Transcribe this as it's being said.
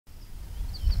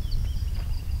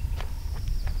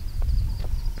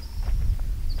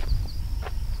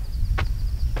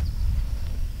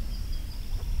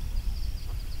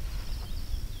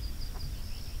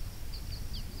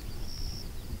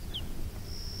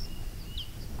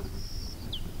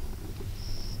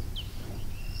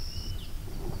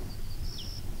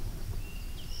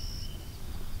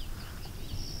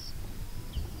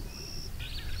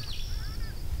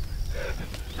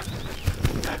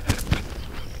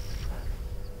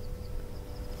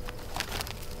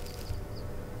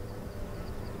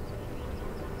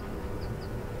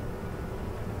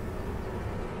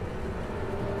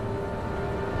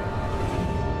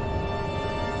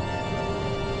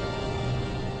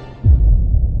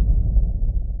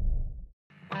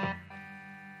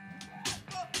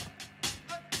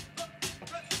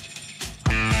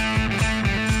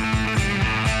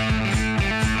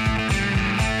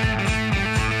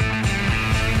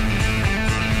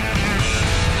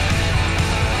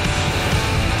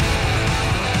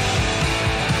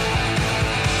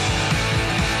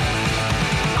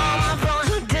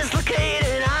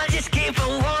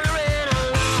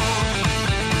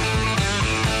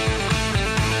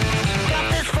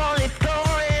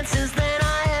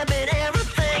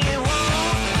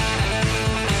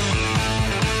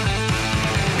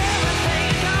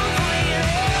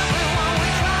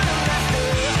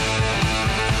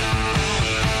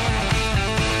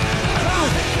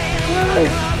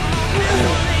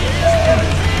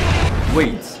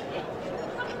Wait.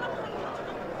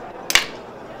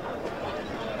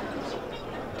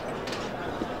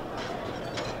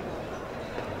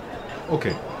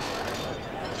 Okay.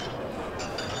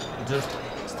 Just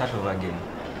start over again.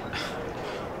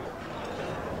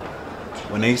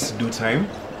 When I used to do time,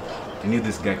 I knew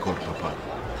this guy called Papa.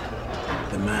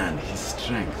 The man, his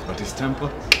strength, but his temper.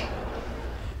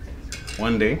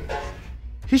 One day,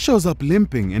 he shows up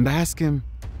limping and I ask him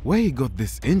where he got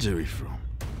this injury from.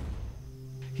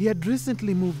 He had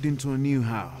recently moved into a new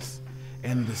house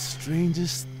and the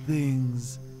strangest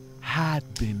things had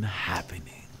been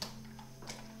happening.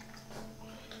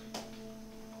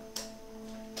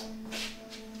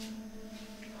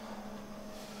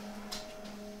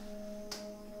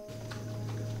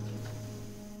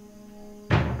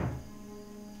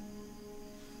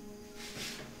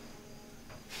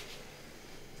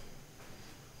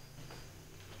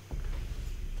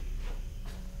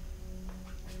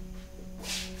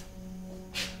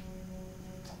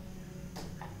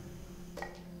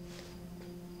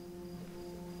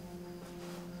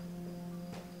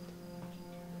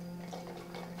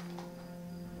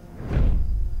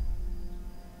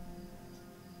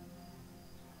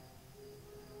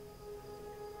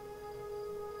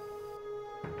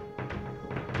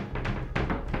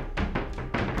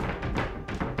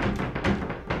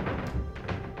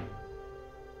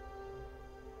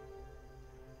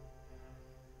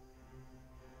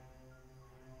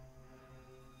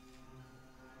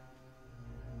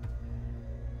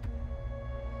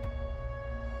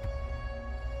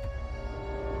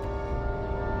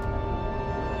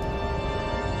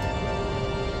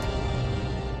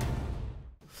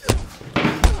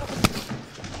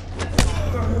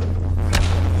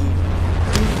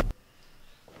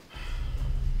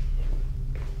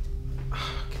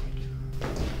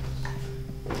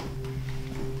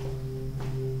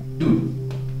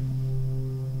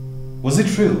 was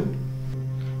it real?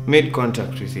 Made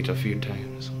contact with it a few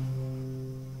times.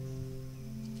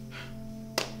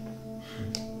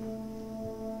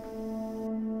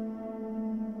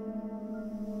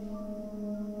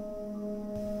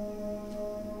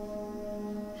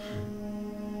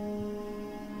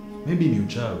 Maybe ni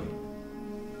uchawi.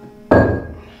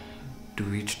 Do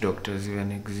witch doctors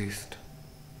even exist?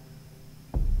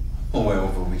 Or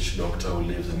of a witch doctor who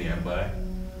lives nearby.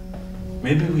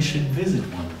 Maybe we should visit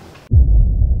one.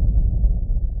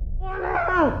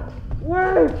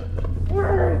 Wait!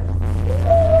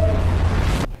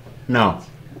 Now,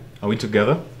 are we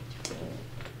together?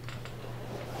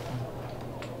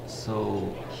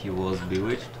 So, he was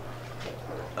bewitched?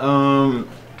 No.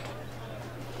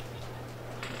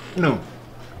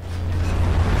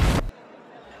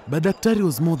 But Daktari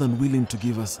was more than willing to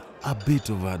give us a bit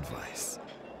of advice.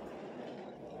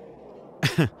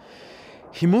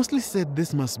 He mostly said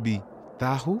this must be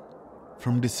Tahu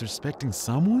from disrespecting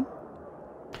someone.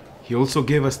 He also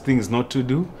gave us things not to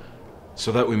do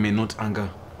so that we may not anger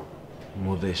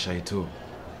Mother Shaito.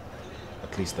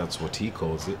 At least that's what he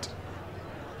calls it.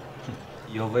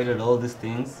 You avoided all these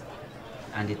things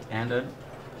and it ended?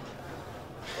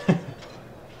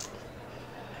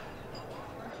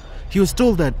 He was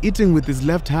told that eating with his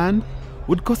left hand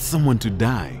would cause someone to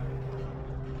die.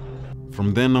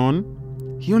 From then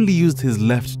on, he only used his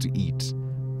left to eat.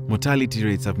 Mortality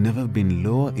rates have never been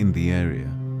lower in the area.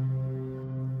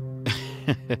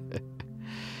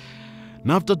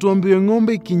 Na after tuambie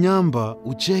ng'ombe ikinyamba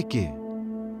ucheke,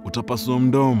 utapasua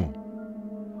mdomo.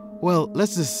 Well,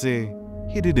 let's just say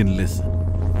he didn't listen.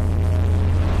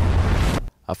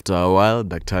 After a while,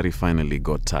 Daktari finally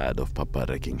got tired of Papa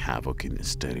wreaking havoc in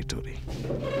his territory.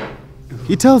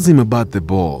 He tells him about the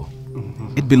ball.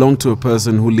 It belonged to a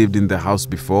person who lived in the house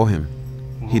before him.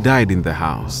 He died in the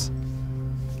house,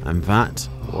 and that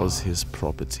was his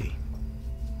property.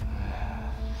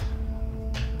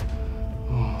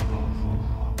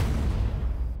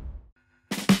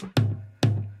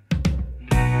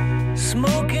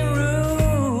 Smoking